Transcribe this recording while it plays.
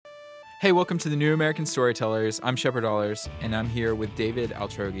Hey, welcome to the New American Storytellers. I'm Shepard Allers, and I'm here with David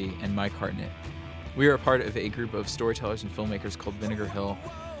Altrogi and Mike Hartnett. We are a part of a group of storytellers and filmmakers called Vinegar Hill.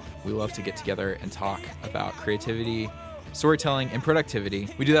 We love to get together and talk about creativity, storytelling, and productivity.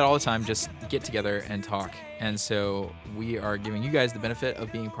 We do that all the time, just get together and talk. And so we are giving you guys the benefit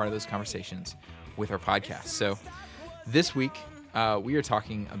of being part of those conversations with our podcast. So this week, we are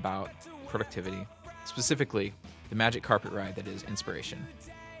talking about productivity, specifically the magic carpet ride that is inspiration.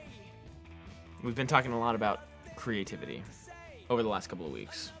 We've been talking a lot about creativity over the last couple of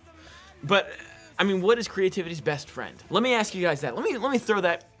weeks. But, I mean, what is creativity's best friend? Let me ask you guys that. Let me throw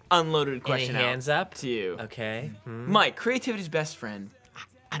that unloaded question Any hands up to you. Okay. Mike, creativity's best friend,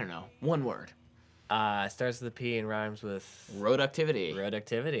 I don't know, one word. Starts with a P and rhymes with Productivity.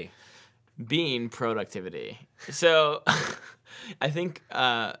 productivity. Being productivity. So, I think,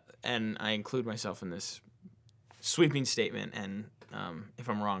 and I include myself in this sweeping statement, and if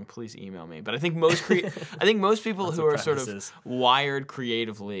I'm wrong, please email me. But I think most people who are sort of wired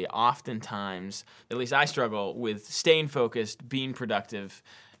creatively, oftentimes, at least I struggle with staying focused, being productive,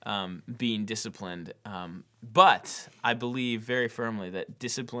 being disciplined. But I believe very firmly that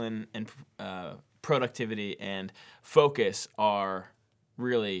discipline and productivity and focus are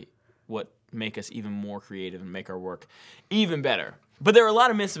really what make us even more creative and make our work even better. But there are a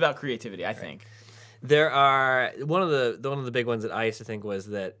lot of myths about creativity, I think. There are one of the big ones that I used to think was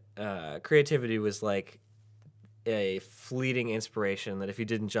that creativity was like a fleeting inspiration, that if you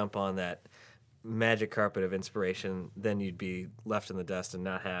didn't jump on that magic carpet of inspiration, then you'd be left in the dust and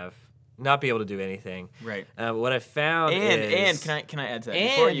not be able to do anything. Right. What I found is... And can I add to that?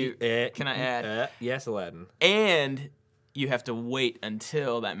 Before you... Can I add... Yes, Aladdin. And you have to wait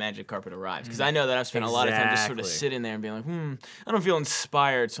until that magic carpet arrives. Because I know that I've spent a lot of time just sort of sitting there and being like, I don't feel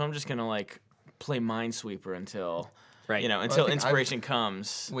inspired, so I'm just going to like play Minesweeper until... Right. Until inspiration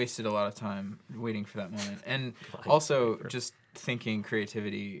comes. Wasted a lot of time waiting for that moment. And also just thinking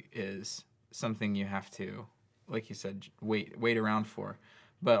creativity is something you have to, like you said, wait around for.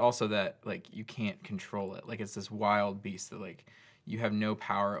 But also that like you can't control it. Like it's this wild beast that like you have no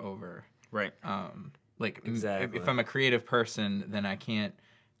power over. Right. Exactly. If I'm a creative person, then I can't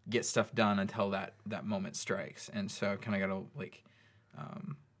get stuff done until that moment strikes. And so I kind of got to like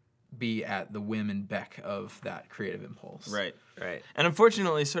be at the whim and beck of that creative impulse. Right. And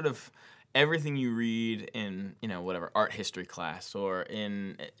unfortunately, sort of everything you read in, whatever, art history class or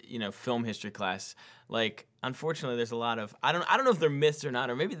in, film history class, like, unfortunately, there's a lot of, I don't know if they're myths or not,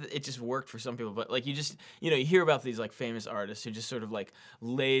 or maybe it just worked for some people, but, like, you just, you hear about these, like, famous artists who just sort of, like,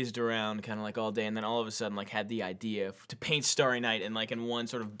 lazed around kind of, like, all day, and then all of a sudden, like, had the idea to paint Starry Night, and, like, in one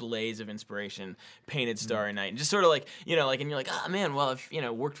sort of blaze of inspiration, painted Starry Night, and just sort of, like, and you're like, oh, man, well, if,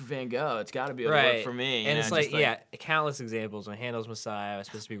 it worked for Van Gogh, it's got to be able to work for me. And it's like, countless examples. When Handel's Messiah was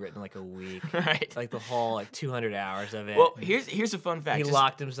supposed to be written in, like, a week. Right. Like, the whole, like, 200 hours of it. Well, here's a fun fact. He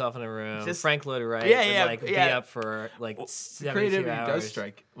locked himself in a room. Frank Lloyd Wright would, be up for, like, 72 creativity hours. does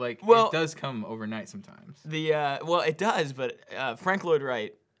strike. Like, it does come overnight sometimes. It does, but Frank Lloyd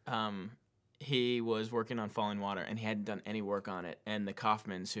Wright, he was working on Falling Water, and he hadn't done any work on it. And the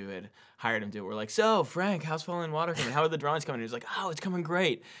Kaufmans who had hired him to do it were like, so, Frank, how's Falling Water coming? How are the drawings coming? And he was like, oh, it's coming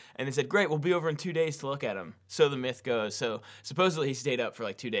great. And they said, great, we'll be over in 2 days to look at them. So the myth goes. So supposedly he stayed up for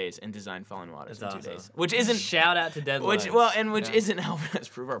like 2 days and designed Falling Water in 2 days. Which isn't... Shout out to Deadlines. Which isn't helping us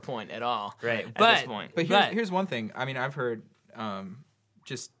prove our point at all. Right. At this point. But here's one thing. I mean, I've heard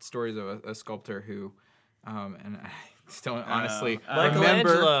just stories of a sculptor who, and I still honestly remember.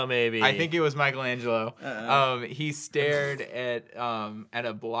 Michelangelo, maybe. I think it was Michelangelo. He stared at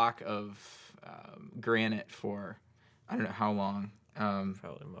a block of granite for I don't know how long.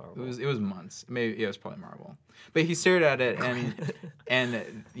 Probably marble. It was months. Maybe it was probably marble. But he stared at it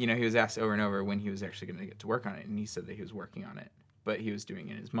and he was asked over and over when he was actually going to get to work on it, and he said that he was working on it, but he was doing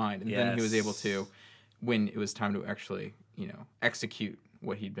it in his mind, and then he was able to, when it was time to actually execute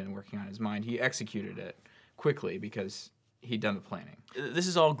what he'd been working on in his mind, he executed it quickly because he'd done the planning. This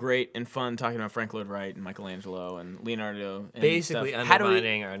is all great and fun talking about Frank Lloyd Wright and Michelangelo and Leonardo and basically stuff.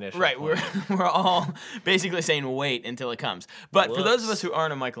 Undermining our initial right, point. We're all basically saying wait until it comes. But for those of us who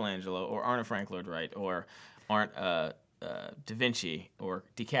aren't a Michelangelo or aren't a Frank Lloyd Wright or aren't Da Vinci or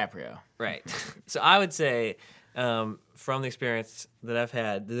DiCaprio. Right. So I would say from the experience that I've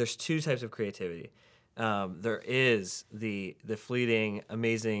had, there's two types of creativity. There is the fleeting,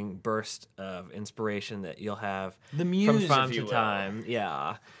 amazing burst of inspiration that you'll have the muse, from time to time.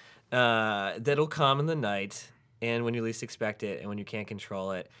 Yeah, that'll come in the night, and when you least expect it, and when you can't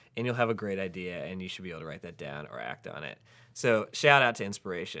control it, and you'll have a great idea, and you should be able to write that down or act on it. So shout out to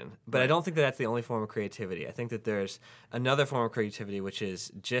inspiration. But I don't think that that's the only form of creativity. I think that there's another form of creativity which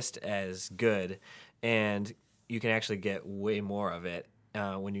is just as good, and you can actually get way more of it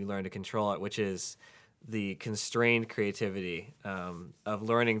when you learn to control it, which is the constrained creativity of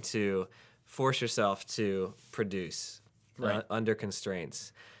learning to force yourself to produce under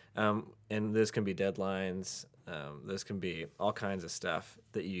constraints. And those can be deadlines. Those can be all kinds of stuff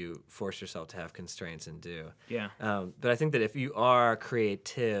that you force yourself to have constraints and do. Yeah. But I think that if you are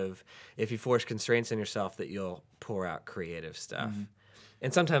creative, if you force constraints on yourself, that you'll pour out creative stuff.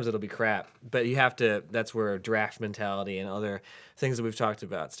 And sometimes it'll be crap, but you have to. That's where draft mentality and other things that we've talked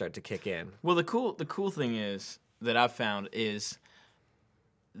about start to kick in. Well, the cool thing is that I've found is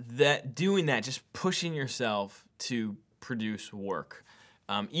that doing that, just pushing yourself to produce work,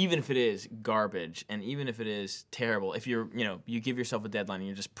 even if it is garbage and even if it is terrible, if you give yourself a deadline and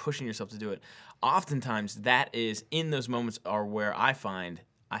you're just pushing yourself to do it, oftentimes that is, in those moments are where I find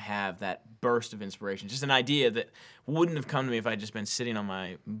I have that burst of inspiration, just an idea that wouldn't have come to me if I'd just been sitting on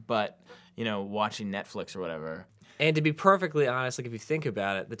my butt, watching Netflix or whatever. And to be perfectly honest, like if you think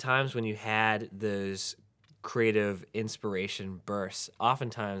about it, the times when you had those creative inspiration bursts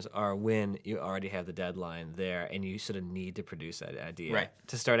oftentimes are when you already have the deadline there and you sort of need to produce that idea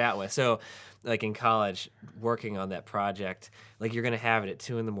to start out with. So like in college, working on that project, like you're going to have it at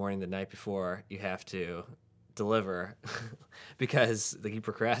 2 a.m. the night before you have to deliver because like you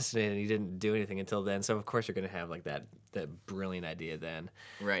procrastinated and you didn't do anything until then. So of course you're going to have like that brilliant idea then.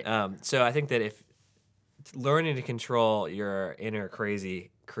 Right. So I think that if learning to control your inner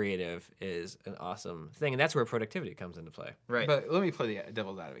crazy creative is an awesome thing, and that's where productivity comes into play. Right. But let me play the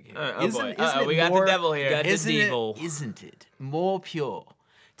devil's advocate. We got the devil here. Isn't it more pure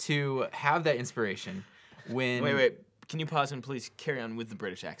to have that inspiration when... Wait. Can you pause and please carry on with the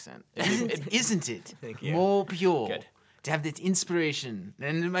British accent? Isn't it Thank you. more pure Good. to have that inspiration?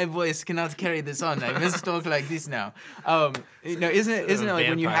 And my voice cannot carry this on. I must talk like this now. Isn't it like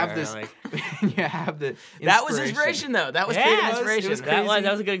when you have this, when you have the inspiration. That was inspiration, though. That was creative inspiration. was That crazy.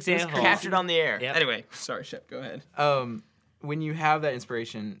 was a good example. Captured on the air. Yep. Anyway, sorry, Shep. Go ahead. When you have that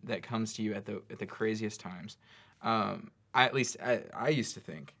inspiration that comes to you at the craziest times, I used to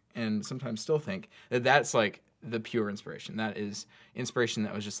think, and sometimes still think, that that's like the pure inspiration. That is inspiration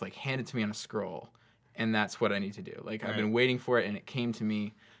that was just like handed to me on a scroll, and that's what I need to do. Like I've been waiting for it, and it came to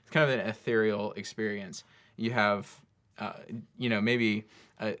me. It's kind of an ethereal experience. You have, maybe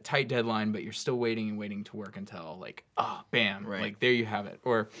a tight deadline, but you're still waiting to work until like, bam, like there you have it,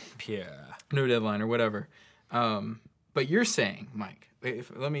 or Pure. no deadline or whatever. But you're saying, Mike,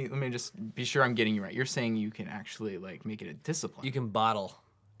 let me just be sure I'm getting you right. You're saying you can actually like make it a discipline. You can bottle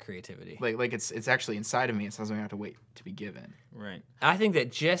creativity. Like it's actually inside of me. It's something I have to wait to be given. Right. I think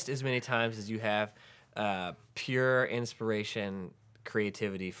that just as many times as you have pure inspiration,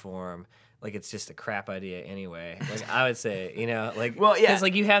 creativity form, like it's just a crap idea anyway. Like I would say, Well, yeah. because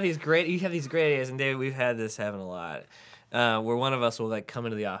like you have these great ideas, and David, we've had this happen a lot, where one of us will like come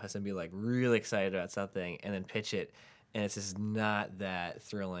into the office and be like really excited about something, and then pitch it, and it's just not that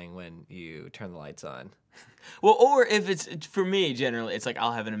thrilling when you turn the lights on. Well, or if it's, for me, generally, it's like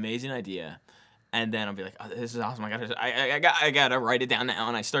I'll have an amazing idea, and then I'll be like, oh, this is awesome. I gotta write it down now,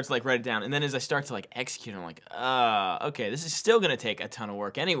 and I start to like write it down, and then as I start to like execute, I'm like, okay, this is still gonna take a ton of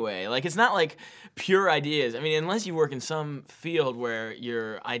work anyway. Like it's not like pure ideas. I mean, unless you work in some field where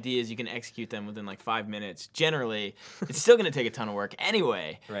your ideas you can execute them within like 5 minutes. Generally, it's still gonna take a ton of work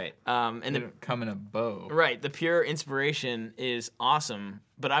anyway. Right. And They don't come in a bow. Right. The pure inspiration is awesome,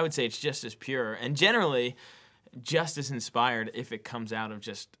 but I would say it's just as pure and generally just as inspired if it comes out of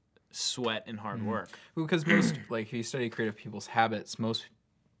just sweat and hard work. Because most, like, if you study creative people's habits, most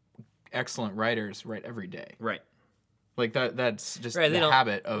excellent writers write every day. Right. Like that's just Right, they the don't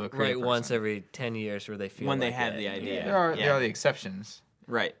habit of a creative Right, person. once every 10 years where they feel When they like have it. the idea. There are Yeah. the exceptions,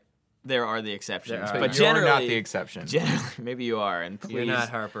 Right. There are the exceptions. There are. but But you're generally, not the exception. Generally, maybe you are, and please You're not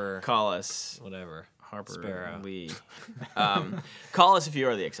Harper, call us whatever. Harper Sparrow. Lee. Call us if you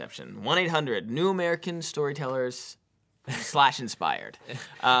are the exception. 1-800 New American Storytellers /inspired.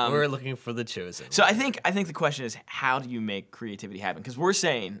 We're looking for the chosen. So I think the question is, how do you make creativity happen? Because we're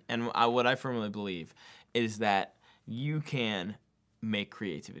saying, and what I firmly believe is that you can make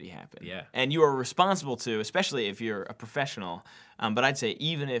creativity happen. Yeah. And you are responsible to, especially if you're a professional. But I'd say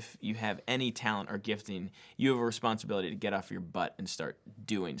even if you have any talent or gifting, you have a responsibility to get off your butt and start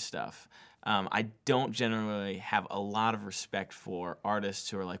doing stuff. I don't generally have a lot of respect for artists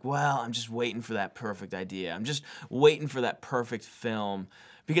who are like, well, I'm just waiting for that perfect idea. I'm just waiting for that perfect film.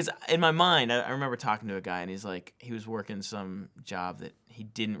 because in my mind, I remember talking to a guy, and he's like, he was working some job that he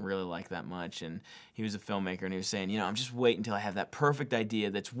didn't really like that much, and he was a filmmaker, and he was saying, I'm just waiting until I have that perfect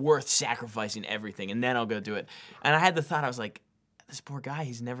idea that's worth sacrificing everything, and then I'll go do it. And I had the thought, I was like, this poor guy,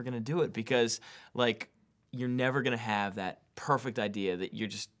 he's never gonna do it, because like you're never gonna have that perfect idea that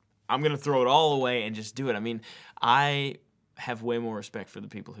I'm gonna throw it all away and just do it. I mean, I have way more respect for the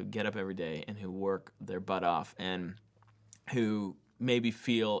people who get up every day and who work their butt off and who maybe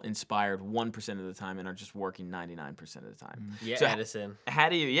feel inspired 1% of the time and are just working 99% of the time. Yeah, so Edison. How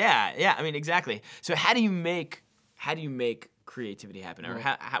do you? Yeah. I mean, exactly. So how do you make creativity happen, or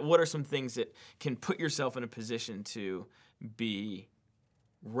what are some things that can put yourself in a position to be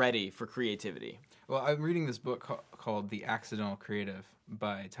ready for creativity? Well, I'm reading this book called The Accidental Creative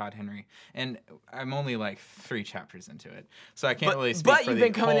by Todd Henry, and I'm only like 3 chapters into it, so I can't really speak But for you've the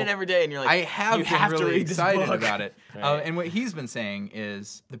been coming whole... in every day, and you're like, I have you been have to really read this excited book. about it. Right. And what he's been saying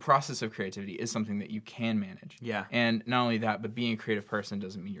is the process of creativity is something that you can manage. Yeah. And not only that, but being a creative person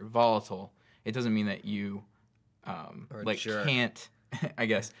doesn't mean you're volatile. It doesn't mean that you can't, I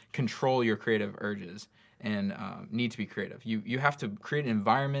guess, control your creative urges and need to be creative. You have to create an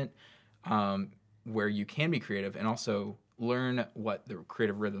environment where you can be creative and also learn what the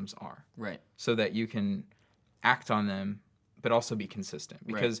creative rhythms are. Right. So that you can act on them, but also be consistent.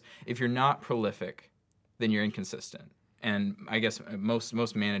 Because if you're not prolific, then you're inconsistent. And I guess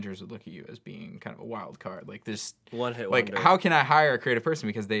most managers would look at you as being kind of a wild card. Like this, One-hit like wonder. how can I hire a creative person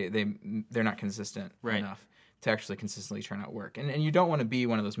because they're not consistent Right. enough to actually consistently churn out work. And you don't want to be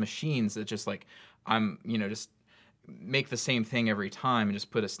one of those machines that just like just make the same thing every time and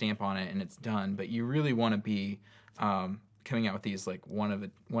just put a stamp on it and it's done. But you really want to be coming out with these like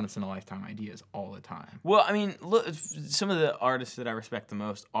once in a lifetime ideas all the time. Well, I mean, look, some of the artists that I respect the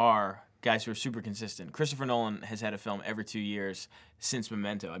most are guys who are super consistent. Christopher Nolan has had a film every 2 years since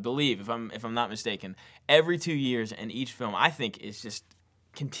Memento, I believe, if I'm not mistaken. Every 2 years, and each film I think is just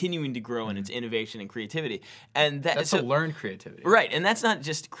continuing to grow in its innovation and creativity. And That's a learned creativity, right? And that's not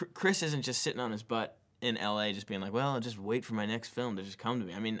just Chris isn't just sitting on his butt in LA, just being like, well, I'll just wait for my next film to just come to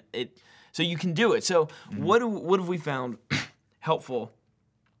me. I mean, so you can do it. So what have we found helpful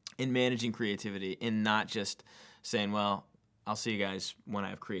in managing creativity, in not just saying, well, I'll see you guys when I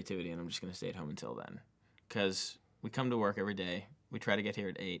have creativity and I'm just going to stay at home until then? Because we come to work every day, we try to get here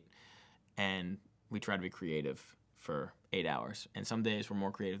at 8, and we try to be creative for 8 hours. And some days we're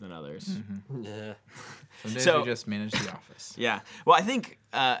more creative than others. Yeah. Some days we just manage the office. Yeah. Well, I think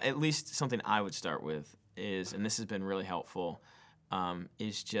at least something I would start with is, and this has been really helpful,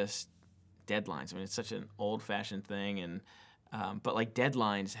 is just deadlines. I mean, it's such an old-fashioned thing, and but like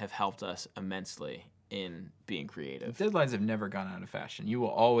deadlines have helped us immensely in being creative. Deadlines have never gone out of fashion. You will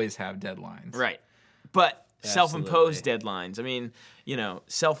always have deadlines. Right. But self-imposed Absolutely. deadlines, I mean,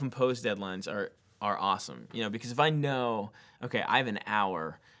 self-imposed deadlines are awesome, because if I know, okay, I have an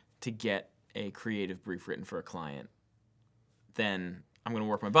hour to get a creative brief written for a client, then I'm going to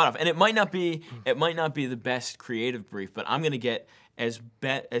work my butt off. And it might not be the best creative brief, but I'm going to get as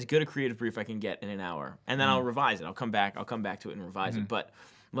good a creative brief I can get in an hour. And then I'll revise it. I'll come back to it and revise it. But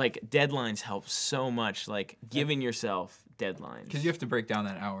like deadlines help so much, like giving yourself deadlines. Because you have to break down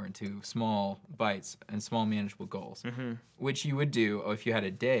that hour into small bites and small manageable goals, which you would do if you had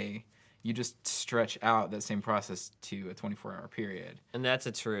a day. You just stretch out that same process to a 24-hour period. And that's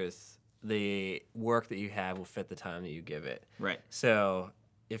the truth. The work that you have will fit the time that you give it. Right. So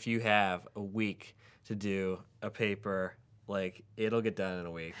if you have a week to do a paper, like, it'll get done in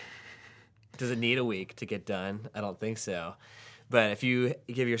a week. Does it need a week to get done? I don't think so. But if you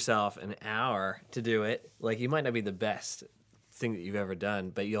give yourself an hour to do it, like, you might not be the best thing that you've ever done,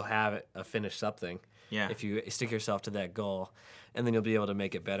 but you'll have a finished something. Yeah. If you stick yourself to that goal, and then you'll be able to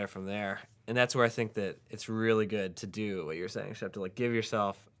make it better from there. And that's where I think that it's really good to do what you're saying, Shep, to like give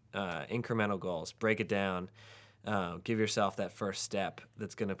yourself incremental goals, break it down, give yourself that first step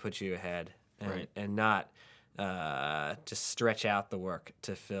that's going to put you ahead, and not just stretch out the work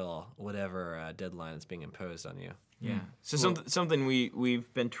to fill whatever deadline is being imposed on you. Yeah. So something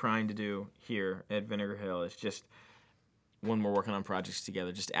we've been trying to do here at Vinegar Hill is just, when we're working on projects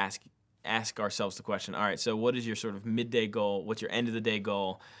together, just ask ourselves the question, all right, so what is your sort of midday goal? What's your end of the day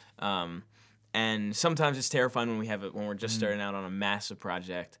goal? And sometimes it's terrifying when we're just starting out on a massive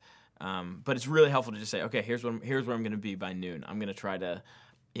project. But it's really helpful to just say, okay, here's where I'm going to be by noon. I'm going to try to,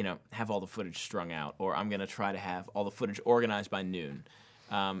 have all the footage strung out, or I'm going to try to have all the footage organized by noon.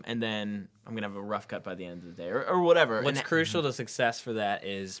 And then I'm going to have a rough cut by the end of the day, or whatever. What's crucial to success for that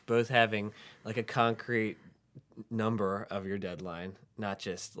is both having like a concrete number of your deadline, not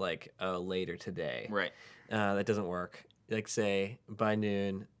just like later today. Right. That doesn't work. like say by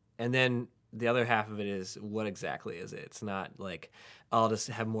noon, and then the other half of it is what exactly is it? It's not like I'll just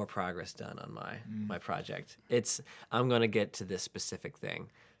have more progress done on my project. It's I'm gonna get to this specific thing.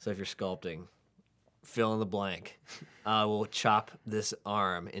 So if you're sculpting, fill in the blank. I will chop this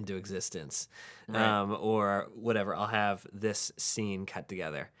arm into existence, or whatever. I'll have this scene cut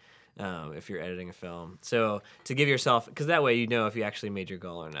together. If you're editing a film, so to give yourself, because that way you know if you actually made your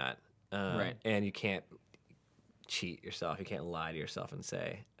goal or not, and you can't cheat yourself. You can't lie to yourself and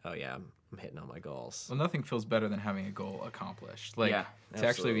say, "Oh yeah, I'm hitting all my goals." Well, nothing feels better than having a goal accomplished. Like to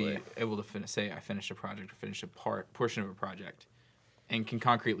actually be able to say I finished a project or finished a portion of a project, and can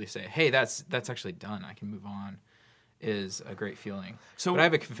concretely say, "Hey, that's actually done. I can move on." Is a great feeling. So, but I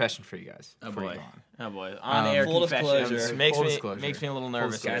have a confession for you guys. Oh before boy! you go on. Oh boy! On air full confessions disclosure. makes Full me disclosure. a little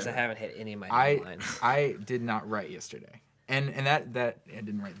nervous. Guys, here. I haven't hit any of my I deadlines. did not write yesterday, and that I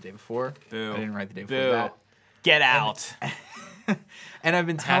didn't write the day before. Boo. I didn't write the day before Boo! that. Get out! And I've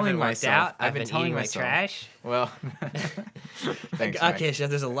been telling myself. I've been telling eating myself. my trash. Well, thanks. Mike. Okay, Chef,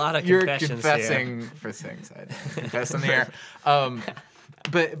 there's a lot of You're confessions confessing for things. I confess on the air.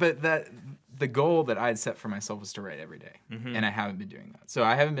 But that the goal that I had set for myself was to write every day, and I haven't been doing that. So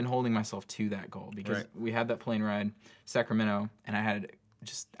I haven't been holding myself to that goal because we had that plane ride, Sacramento, and I had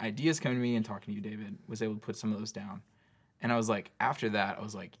just ideas coming to me and talking to you, David. Was able to put some of those down, and I was like, after that, I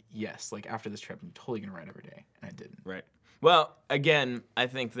was like, yes, like after this trip, I'm totally gonna write every day, and I didn't. Right. Well, again, I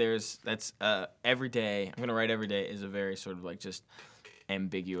think that's every day. I'm gonna write every day is a very sort of like just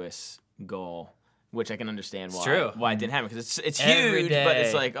ambiguous goal, which I can understand why it didn't happen because it's Every huge, but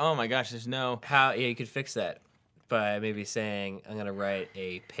it's day. like, oh my gosh, there's no. How you could fix that by maybe saying I'm gonna write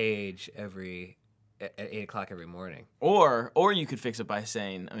a page at 8:00 every morning. Or you could fix it by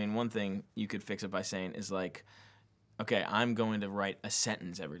saying, I mean, one thing you could fix it by saying is like, okay, I'm going to write a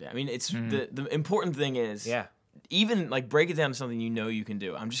sentence every day. I mean, it's the important thing is even like break it down to something you know you can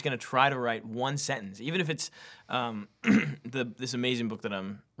do. I'm just going to try to write one sentence, even if it's this amazing book that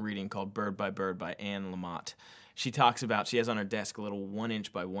I'm reading called Bird by Bird by Anne Lamott. She has on her desk a little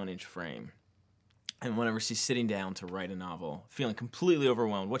 1-inch by 1-inch frame. And whenever she's sitting down to write a novel, feeling completely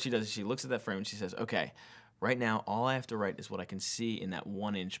overwhelmed, what she does is she looks at that frame and she says, okay, right now, all I have to write is what I can see in that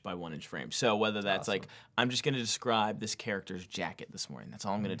 1-inch by 1-inch frame. So whether that's like, I'm just going to describe this character's jacket this morning. That's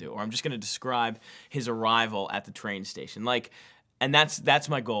all I'm going to do. Or I'm just going to describe his arrival at the train station. Like, and that's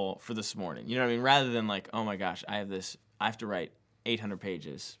my goal for this morning. You know what I mean? Rather than like, oh my gosh, I have to write 800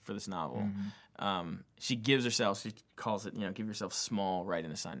 pages for this novel. She calls it, give yourself small writing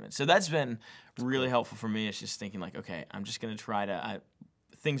assignments. So that's been really helpful for me. It's just thinking like, okay, I'm just going to try to,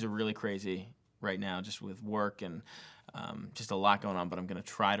 things are really crazy right now just with work and just a lot going on, but I'm going to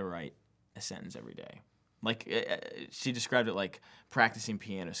try to write a sentence every day. Like she described it like practicing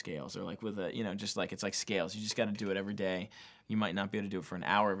piano scales or like with just like it's like scales. You just got to do it every day. You might not be able to do it for an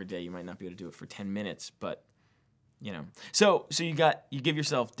hour every day. You might not be able to do it for 10 minutes, but So you give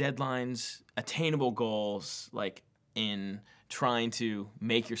yourself deadlines, attainable goals, like in trying to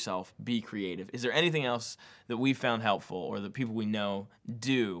make yourself be creative. Is there anything else that we found helpful or the people we know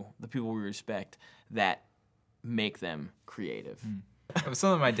do, the people we respect, that make them creative?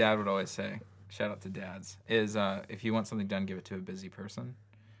 Something my dad would always say, shout out to dads, is if you want something done, give it to a busy person.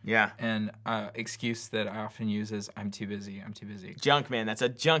 Yeah. And excuse that I often use is I'm too busy. Junk, man. That's a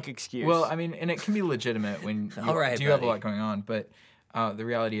junk excuse. Well, I mean, and it can be legitimate when you have a lot going on, but the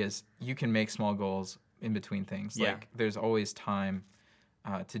reality is you can make small goals in between things. Yeah. Like there's always time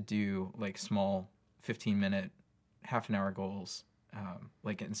to do like small 15-minute, half an hour goals.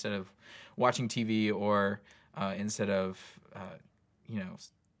 Like instead of watching TV or instead of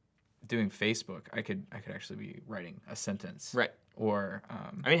doing Facebook, I could actually be writing a sentence. Right. Or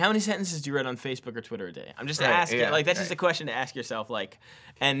I mean, how many sentences do you write on Facebook or Twitter a day? I'm just asking. Yeah, like that's just a question to ask yourself. Like,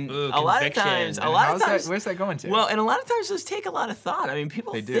 and Ooh, a lot of times, where's that going to? Well, and a lot of times those take a lot of thought. I mean,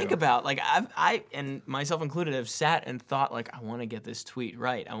 people They do. think about like I and myself included have sat and thought like I want to get this tweet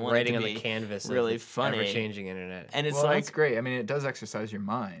right. I want Writing it on to the be canvas really of the funny, ever-changing internet. and it's well, like that's great. I mean, it does exercise your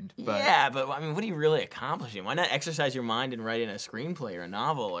mind. But yeah, but I mean, what are you really accomplishing? Why not exercise your mind in writing a screenplay or a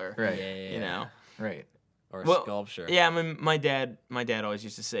novel or Right. you know? Right. Or Well, sculpture. Yeah, I mean, my dad always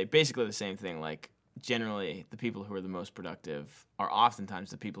used to say basically the same thing. Like, generally, the people who are the most productive are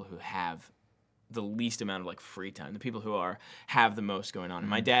oftentimes the people who have the least amount of like free time. The people who have the most going on. And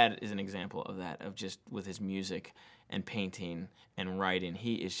my dad is an example of that. Of just with his music and painting and writing,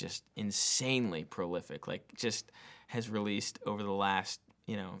 he is just insanely prolific. Like, just has released over the last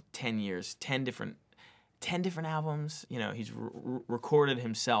 10 years 10 different albums. He's recorded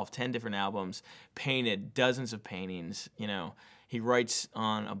himself 10 different albums, painted dozens of paintings. He writes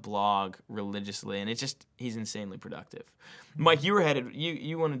on a blog religiously, and he's insanely productive. Mike, you were headed.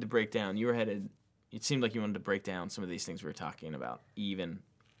 You wanted to break down. You were headed. It seemed like you wanted to break down some of these things we were talking about even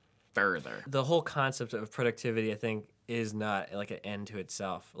further. The whole concept of productivity, I think, is not like an end to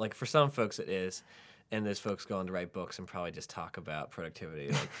itself. Like for some folks, it is, and those folks go on to write books and probably just talk about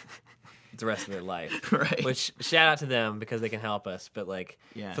productivity like the rest of their life. Right. Which shout out to them because they can help us. But like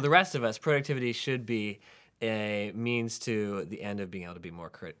for the rest of us, productivity should be a means to the end of being able to be more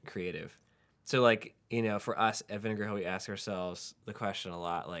creative. So like, for us at Vinegar Hill, we ask ourselves the question a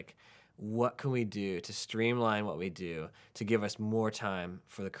lot, like, what can we do to streamline what we do to give us more time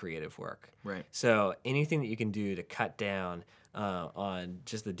for the creative work? Right. So anything that you can do to cut down on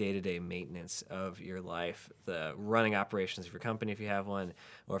just the day-to-day maintenance of your life, the running operations of your company if you have one,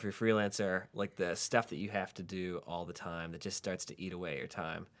 or if you're a freelancer, like the stuff that you have to do all the time that just starts to eat away your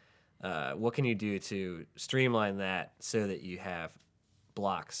time. What can you do to streamline that so that you have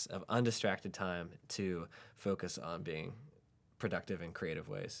blocks of undistracted time to focus on being productive in creative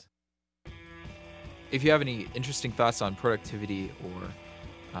ways? If you have any interesting thoughts on productivity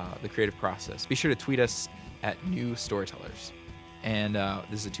or the creative process, be sure to tweet us at New Storytellers. And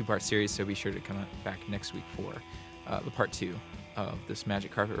this is a 2-part series, so be sure to come back next week for the part 2 of this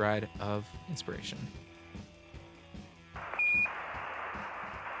magic carpet ride of inspiration.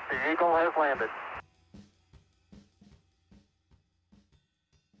 The Eagle has landed.